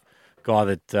sort of guy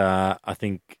that I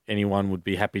think anyone would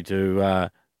be happy to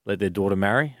let their daughter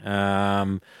marry.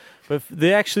 But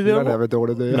they actually... You don't have a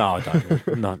daughter, do you? No, I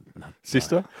don't. Not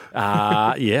Sister?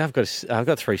 yeah, I've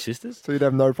got 3 sisters. So you'd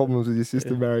have no problems with your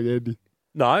sister marrying Andy?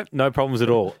 No problems at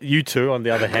all. You two, on the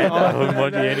other hand, I wouldn't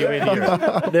want you anywhere near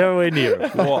it. Nowhere near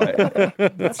it. Why?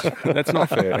 That's not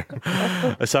fair.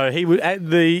 So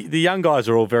the young guys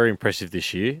are all very impressive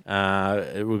this year.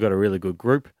 We've got a really good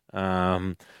group.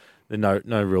 No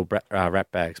real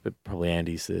rat bags, but probably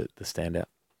Andy's the standout.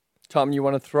 Tom, you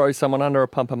want to throw someone under or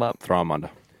pump them up? Throw them under.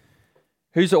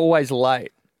 Who's always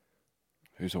late?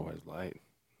 Who's always late?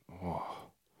 Oh,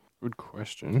 good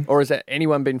question. Or has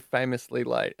anyone been famously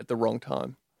late at the wrong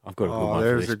time? I've got a good one. Oh,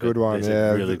 there's a good one.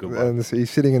 Yeah, a really good one. And he's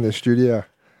sitting in the studio.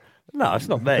 No, it's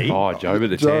not me. Oh, Jobe at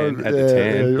the Jobe, 10. At the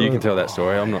 10. yeah. You can tell that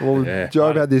story. I'm not. Well, Yeah.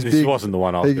 Jobe had this This big. wasn't the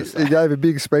one I was He, going to say. he gave a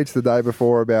big speech the day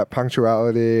before about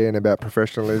punctuality and about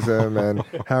professionalism and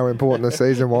how important the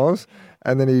season was.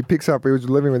 And then he picks up, he was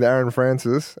living with Aaron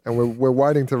Francis, and we're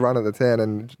waiting to run at the 10,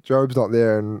 and Jobe's not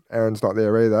there, and Aaron's not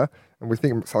there either. And we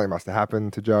think something must have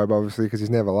happened to Jobe, obviously, because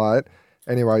he's never late.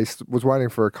 Anyway, he was waiting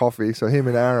for a coffee, so him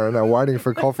and Aaron are waiting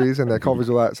for coffees, and their coffees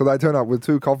are late. So they turn up with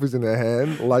 2 coffees in their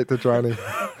hand, late to training.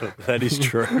 That is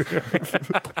true.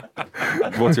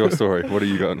 What's your story? What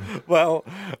have you got? Well,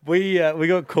 we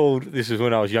got called. This was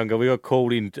when I was younger. We got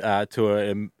called in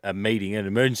to a meeting, an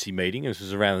emergency meeting. This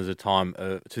was around the time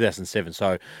 2007.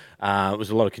 So it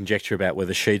was a lot of conjecture about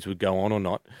whether Sheeds would go on or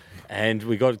not. And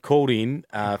we got called in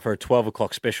for a 12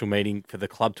 o'clock special meeting for the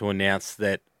club to announce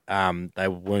that they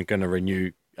weren't going to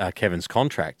renew Kevin's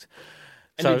contract.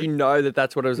 And did you know that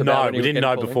that's what it was about? No, we didn't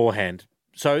know beforehand.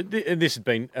 So this had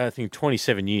been, I think,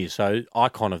 27 years. So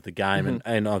icon of the game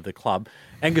and of the club.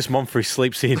 Angus Monfrey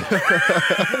sleeps in.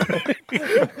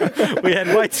 We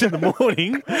had weights in the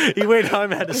morning. He went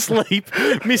home, had to sleep,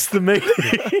 missed the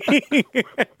meeting.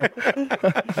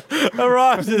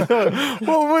 Arrived and thought,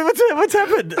 what's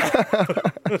happened?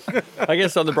 I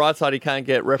guess on the bright side, he can't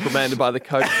get reprimanded by the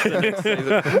coach.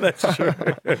 That's true.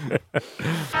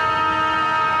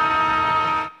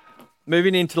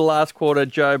 Moving into the last quarter,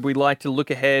 Jobe, we like to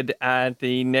look ahead at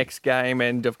the next game.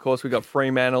 And, of course, we've got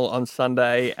Fremantle on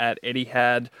Sunday at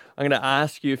Etihad. I'm going to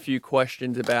ask you a few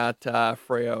questions about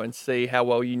Freo and see how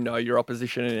well you know your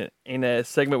opposition in a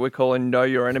segment we're calling Know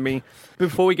Your Enemy.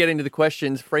 Before we get into the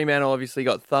questions, Fremantle obviously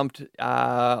got thumped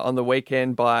on the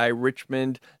weekend by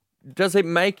Richmond. Does it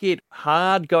make it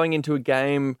hard going into a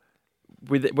game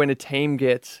when a team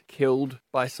gets killed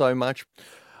by so much?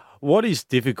 What is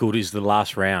difficult is the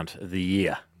last round of the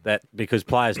year, because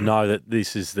players know that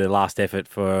this is their last effort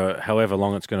for however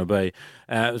long it's going to be.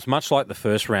 It's much like the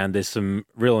first round. There's some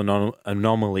real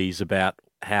anomalies about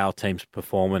how teams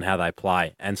perform and how they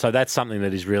play, and so that's something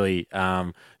that is really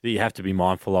that you have to be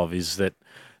mindful of. Is that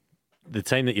the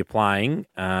team that you're playing?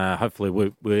 Hopefully,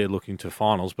 we're looking to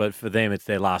finals, but for them, it's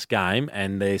their last game,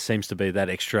 and there seems to be that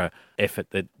extra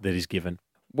effort that is given.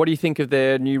 What do you think of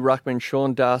their new ruckman,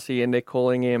 Sean Darcy, and they're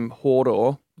calling him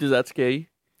Hodor? Does that scare you,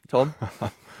 Tom?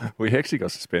 We actually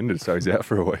got suspended, so he's out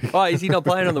for a week. Oh, is he not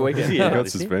playing on the weekend? He got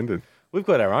suspended. We've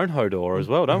got our own Hodor as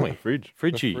well, don't we?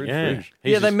 Fridgie. Yeah. Fridge.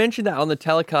 Yeah, they mentioned that on the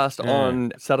telecast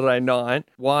on Saturday night.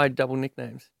 Why double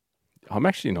nicknames? I'm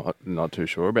actually not too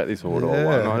sure about this order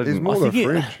Yeah, one. he's more than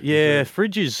Fridge. Yeah,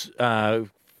 Fridge is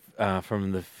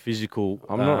from the physical.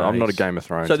 I'm not a Game of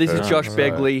Thrones. So this is person, Josh so-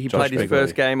 Begley. He Josh played his Begley.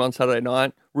 first game on Saturday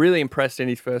night. Really impressed in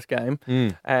his first game.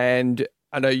 And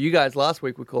I know you guys last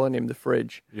week were calling him the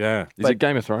Fridge. Yeah. Is it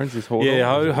Game of Thrones, this Hodor?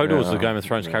 Yeah, Hodor's the Game of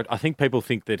Thrones character. I think people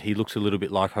think that he looks a little bit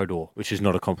like Hodor, which is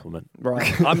not a compliment.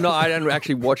 Right. I don't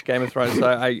actually watch Game of Thrones, so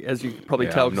as you can probably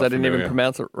tell, I'm because not I didn't even familiar.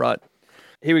 pronounce it right.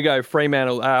 Here we go,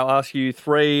 Fremantle. I'll ask you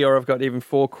 3, or I've got even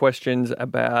 4 questions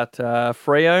about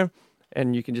Freo,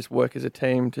 and you can just work as a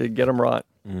team to get them right.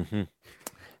 Mm-hmm.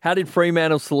 How did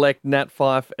Fremantle select Nat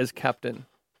Fyfe as captain?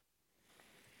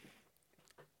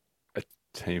 A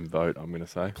team vote, I'm going to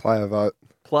say. Player vote.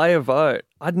 Player vote.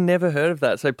 I'd never heard of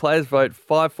that. So players vote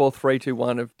 5, 4, 3, 2,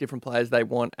 1 of different players they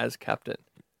want as captain.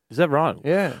 Is that right?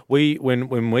 Yeah.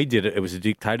 When we did it, it was a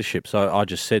dictatorship. So I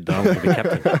just said that I'm going to be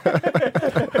captain.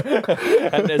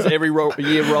 And as every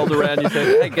year rolled around, you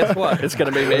said, hey, guess what? It's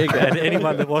going to be me again. And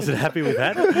anyone that wasn't happy with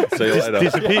that See you just later.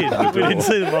 disappeared. We didn't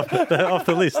see them off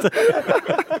the list.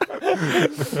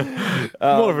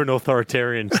 More of an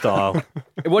authoritarian style.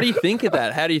 What do you think of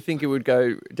that? How do you think it would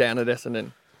go down at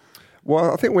Essendon?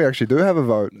 Well, I think we actually do have a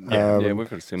vote. Yeah, we've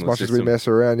got a As similar much as we system. mess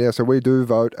around, yeah. So we do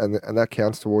vote, and that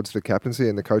counts towards the captaincy,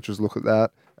 and the coaches look at that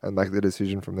and make the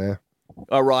decision from there.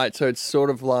 Oh, right. So it's sort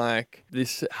of like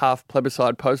this half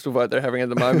plebiscite postal vote they're having at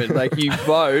the moment. Like you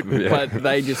vote, but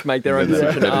they just make their own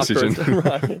decision their after. decision.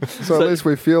 Right. So at least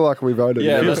we feel like we voted.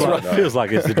 Yeah, Feels that's like, feels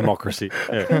like it's a democracy.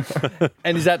 Yeah.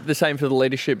 And is that the same for the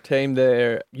leadership team?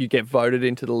 There, you get voted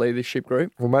into the leadership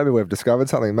group. Well, maybe we've discovered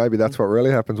something. Maybe that's what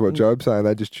really happens, what Jobe's saying.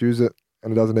 They just choose it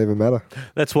and it doesn't even matter.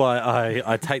 That's why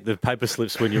I take the paper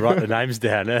slips when you write the names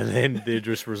down, and then the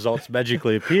just results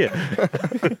magically appear.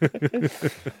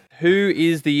 Who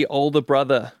is the older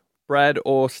brother, Brad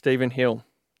or Stephen Hill?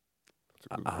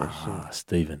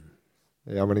 Stephen.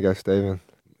 Yeah, I'm going to go Stephen.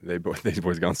 These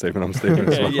boys going Stephen. I'm Stephen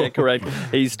as well. Yeah, correct.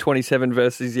 He's 27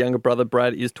 versus his younger brother,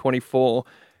 Brad, is 24.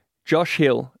 Josh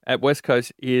Hill at West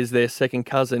Coast is their second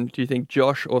cousin. Do you think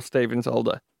Josh or Stephen's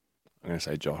older? I'm going to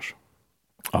say Josh.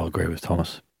 I'll agree with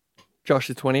Thomas. Josh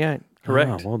is 28. Correct.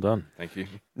 Ah, well done. Thank you.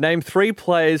 Name 3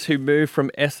 players who moved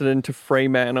from Essendon to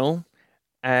Fremantle.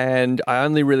 And I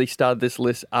only really started this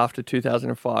list after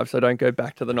 2005, so don't go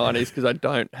back to the 90s because I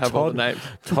don't have all the names.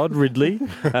 Todd Ridley,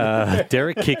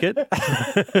 Derek Kickett,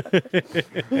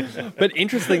 But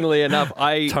interestingly enough,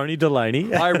 Tony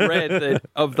Delaney. I read that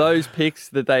of those picks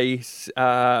that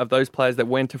of those players that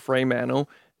went to Fremantle,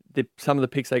 some of the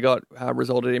picks they got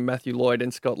resulted in Matthew Lloyd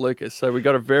and Scott Lucas. So we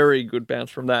got a very good bounce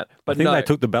from that. But I think they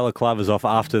took the balaclavas off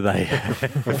after they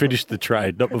finished the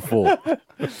trade, not before.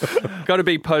 got to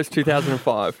be post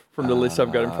 2005 from the list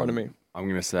I've got in front of me. I'm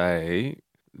going to say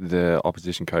the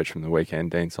opposition coach from the weekend,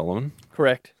 Dean Solomon.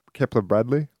 Correct. Kepler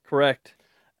Bradley. Correct.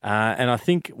 And I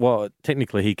think, well,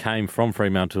 technically he came from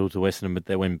Fremantle to Western, but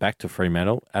they went back to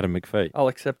Fremantle. Adam McPhee. I'll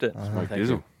accept it. Smoke thank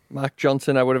Dizzle. Mark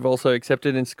Johnson, I would have also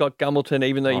accepted, and Scott Gumbleton,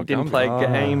 even though he didn't play a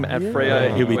game at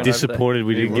Freo. He'll be went disappointed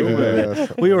we didn't give him a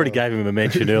mention. We already gave him a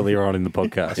mention earlier on in the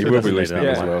podcast. He will be Doesn't need listening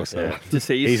another as one. well. So. over there. To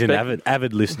see He's an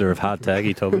avid listener of Hard Tag,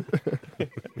 he told me.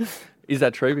 Is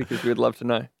that true? Because we'd love to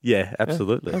know. Yeah,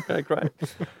 absolutely. Okay, great.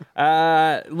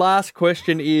 Last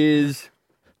question is,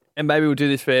 and maybe we'll do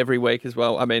this for every week as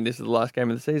well. I mean, this is the last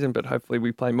game of the season, but hopefully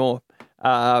we play more.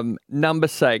 Number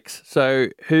 6. So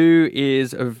who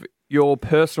is of your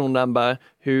personal number,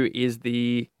 who is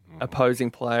the opposing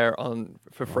player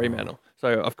for Fremantle?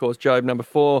 So, of course, Jobe, number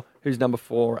 4. Who's number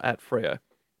 4 at Freo?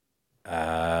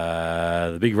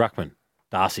 The big ruckman,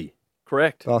 Darcy.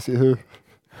 Correct. Darcy who?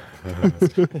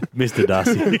 Mr.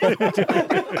 Darcy.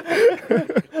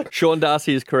 Sean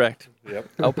Darcy is correct. Yep.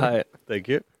 I'll pay it. Thank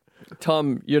you.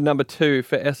 Tom, you're number 2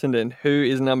 for Essendon. Who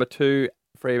is number 2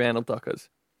 Fremantle Dockers?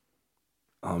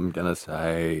 I'm going to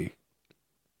say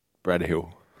Brad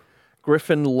Hill.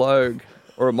 Griffin Logue,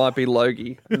 or it might be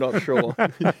Logie. I'm not sure.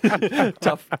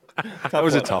 Tough. That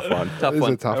was a tough one. Tough This is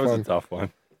one. a tough That was one. a tough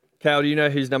one. Cal, do you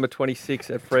know who's number 26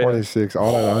 at Freo? 26. I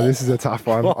don't know. This is a tough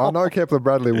one. I know Kepler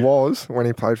Bradley was when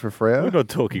he played for We're Freo. not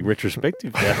talking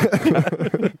retrospective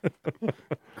now.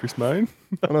 Chris Mayne?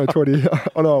 I know 20.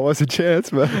 I know it was a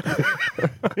chance, but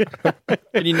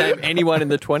Can you name anyone in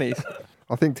the 20s?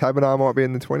 I think Tabernar might be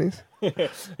in the 20s.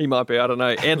 He might be. I don't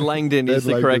know. Ed Langdon is Ed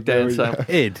the Langdon, correct there we answer.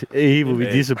 Ed, he will be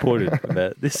disappointed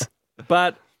about this.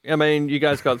 But, I mean, you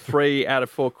guys got 3 out of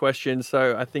 4 questions,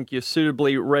 so I think you're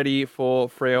suitably ready for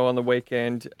Freo on the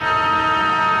weekend.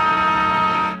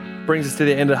 Brings us to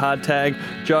the end of Hard Tag.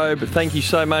 Jobe, thank you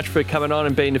so much for coming on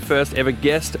and being the first ever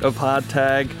guest of Hard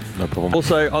Tag. No problem.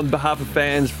 Also, on behalf of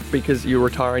fans, because you're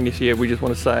retiring this year, we just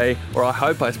want to say, or I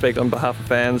hope I speak on behalf of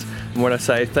fans, and want to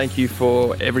say thank you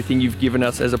for everything you've given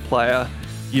us as a player.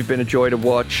 You've been a joy to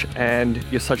watch, and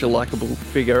you're such a likeable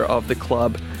figure of the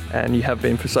club, and you have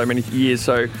been for so many years.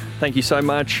 So thank you so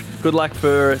much. Good luck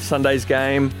for Sunday's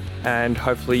game, and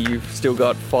hopefully you've still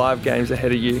got 5 games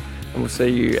ahead of you, and we'll see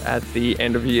you at the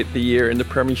end of the year in the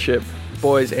Premiership.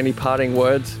 Boys, any parting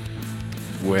words?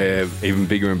 We're even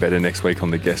bigger and better next week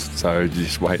on the guest, so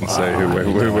just wait and see who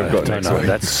we've got next week.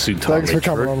 That's entirely Thanks for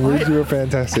coming true. on, Wiz. You were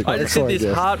fantastic. I just said Excellent this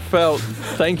guest. heartfelt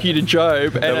thank you to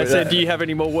Jobe, and I said, do you have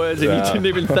any more words? And you didn't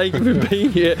even thank him for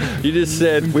being here. You just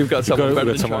said, we've got someone better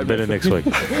We've than got someone Jobe. better next week.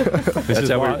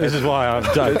 This is why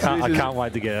I can't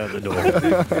wait to get out of the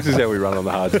door. This is how we run on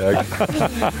the Hard Tag.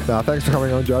 No, thanks for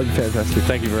coming on, Joe. Fantastic.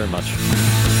 Thank you very much.